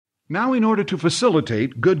Now, in order to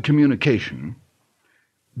facilitate good communication,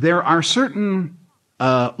 there are certain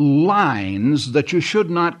lines that you should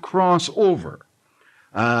not cross over.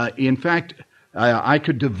 In fact, I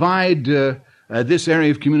could divide this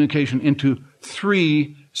area of communication into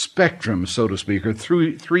three spectrums, so to speak, or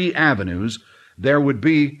three avenues. There would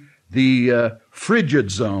be the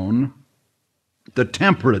frigid zone, the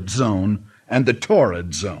temperate zone, and the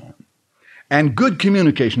torrid zone. And good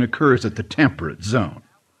communication occurs at the temperate zone.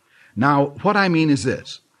 Now, what I mean is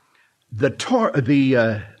this.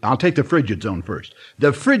 I'll take the frigid zone first.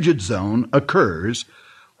 The frigid zone occurs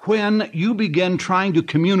when you begin trying to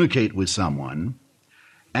communicate with someone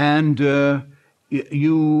and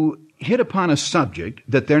you hit upon a subject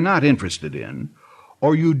that they're not interested in,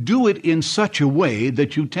 or you do it in such a way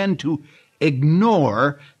that you tend to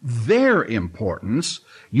ignore their importance.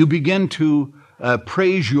 You begin to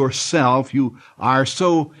praise yourself. You are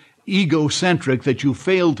so egocentric that you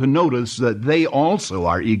fail to notice that they also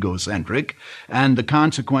are egocentric, and the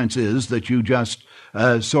consequence is that you just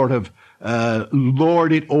sort of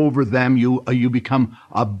lord it over them. You become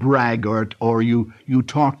a braggart, or you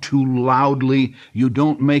talk too loudly. You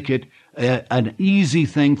don't make it an easy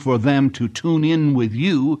thing for them to tune in with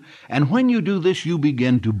you, and when you do this, you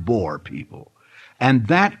begin to bore people. And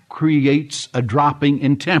that creates a dropping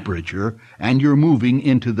in temperature, and you're moving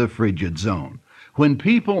into the frigid zone. When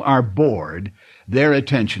people are bored, their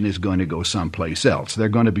attention is going to go someplace else. They're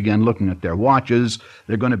going to begin looking at their watches.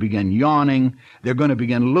 They're going to begin yawning. They're going to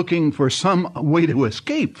begin looking for some way to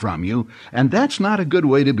escape from you. And that's not a good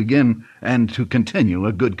way to begin and to continue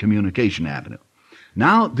a good communication avenue.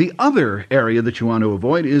 Now, the other area that you want to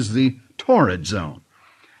avoid is the torrid zone.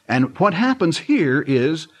 And what happens here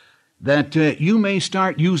is that you may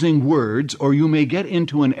start using words, or you may get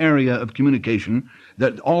into an area of communication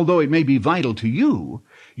that, although it may be vital to you,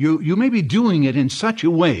 you may be doing it in such a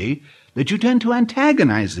way that you tend to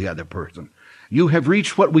antagonize the other person. You have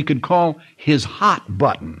reached what we could call his hot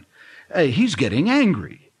button. He's getting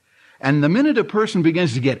angry. And the minute a person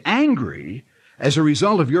begins to get angry as a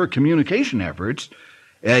result of your communication efforts,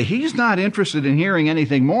 he's not interested in hearing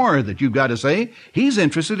anything more that you've got to say. He's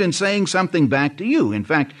interested in saying something back to you. In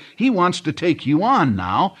fact, he wants to take you on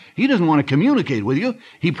now. He doesn't want to communicate with you.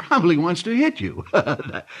 He probably wants to hit you.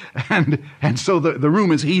 and so the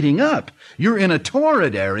room is heating up. You're in a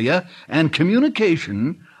torrid area, and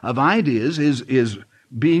communication of ideas is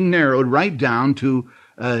being narrowed right down to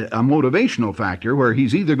a motivational factor where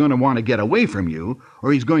he's either going to want to get away from you,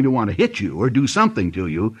 or he's going to want to hit you or do something to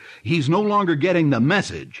you. He's no longer getting the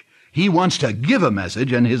message. He wants to give a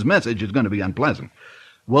message, and his message is going to be unpleasant.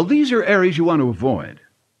 Well, these are areas you want to avoid.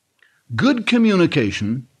 Good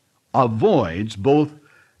communication avoids both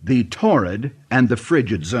the torrid and the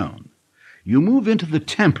frigid zone. You move into the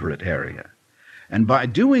temperate area. And by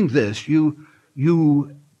doing this,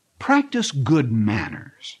 you practice good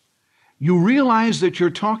manners. You realize that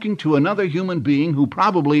you're talking to another human being who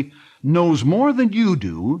probably knows more than you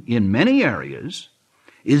do in many areas,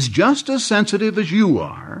 is just as sensitive as you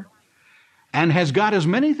are, and has got as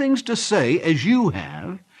many things to say as you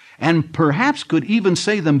have, and perhaps could even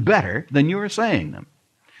say them better than you're saying them.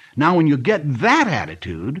 Now, when you get that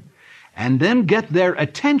attitude, and then get their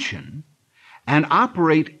attention, and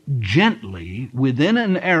operate gently within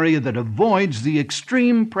an area that avoids the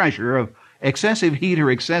extreme pressure of excessive heat or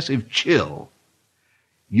excessive chill,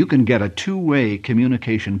 you can get a two-way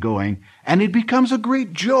communication going, and it becomes a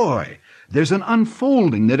great joy. There's an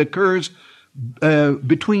unfolding that occurs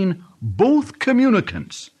between both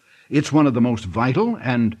communicants. It's one of the most vital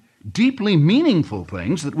and deeply meaningful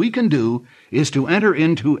things that we can do, is to enter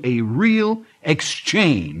into a real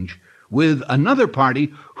exchange with another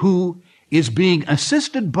party who is being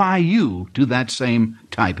assisted by you to that same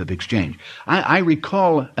type of exchange. I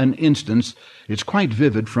recall an instance, it's quite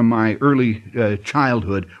vivid, from my early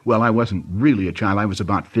childhood. Well, I wasn't really a child. I was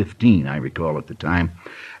about 15, I recall, at the time.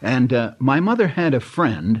 And my mother had a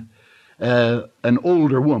friend, an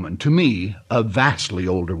older woman, to me, a vastly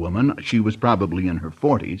older woman. She was probably in her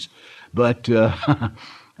 40s, but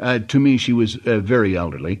to me she was very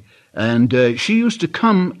elderly. And she used to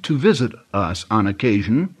come to visit us on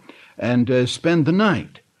occasion and spend the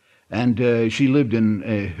night. And she lived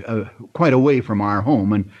in quite away from our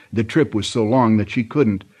home, and the trip was so long that she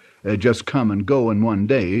couldn't just come and go in one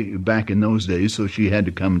day back in those days, so she had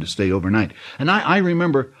to come to stay overnight. And I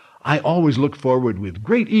remember I always looked forward with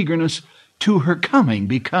great eagerness to her coming,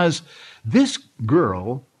 because this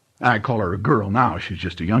girl, I call her a girl now, she's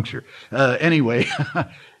just a youngster. Anyway,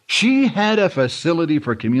 she had a facility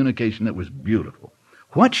for communication that was beautiful.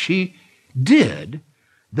 What she did,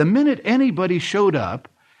 the minute anybody showed up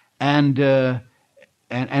and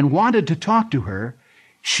and wanted to talk to her,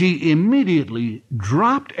 she immediately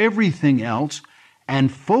dropped everything else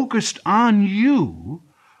and focused on you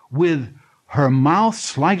with her mouth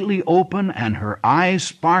slightly open and her eyes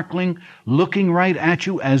sparkling, looking right at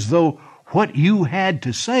you as though what you had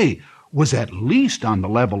to say was at least on the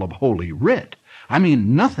level of Holy Writ. I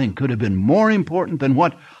mean, nothing could have been more important than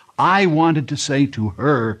what I wanted to say to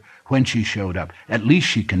her when she showed up. At least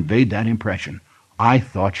she conveyed that impression. I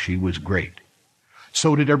thought she was great.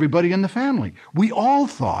 So did everybody in the family. We all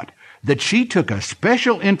thought that she took a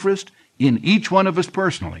special interest in each one of us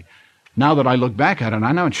personally. Now that I look back at it,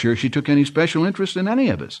 I'm not sure she took any special interest in any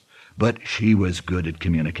of us, but she was good at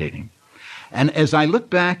communicating. And as I look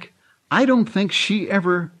back, I don't think she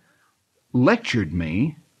ever lectured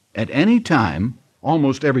me at any time.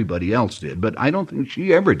 Almost everybody else did, but I don't think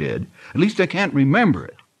she ever did. At least I can't remember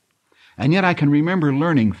it. And yet I can remember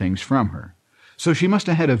learning things from her. So she must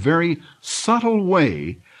have had a very subtle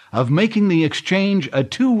way of making the exchange a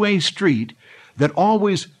two-way street that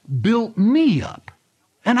always built me up.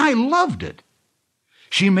 And I loved it.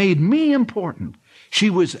 She made me important.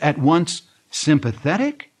 She was at once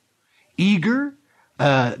sympathetic, eager.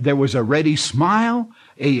 There was a ready smile,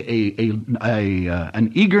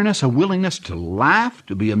 an eagerness, a willingness to laugh,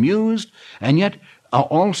 to be amused, and yet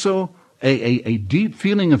also a deep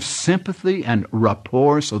feeling of sympathy and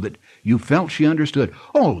rapport so that you felt she understood.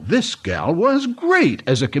 Oh, this gal was great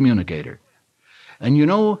as a communicator. And you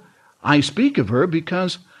know, I speak of her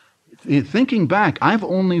because thinking back, I've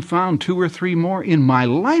only found 2 or 3 more in my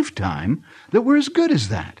lifetime that were as good as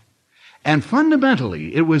that. And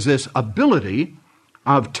fundamentally, it was this ability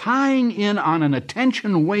of tying in on an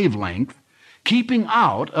attention wavelength, keeping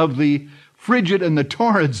out of the frigid and the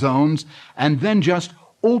torrid zones, and then just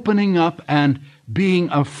opening up and being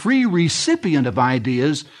a free recipient of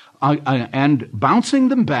ideas and bouncing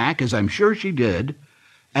them back, as I'm sure she did.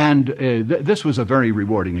 And this was a very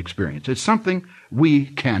rewarding experience. It's something we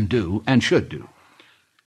can do and should do.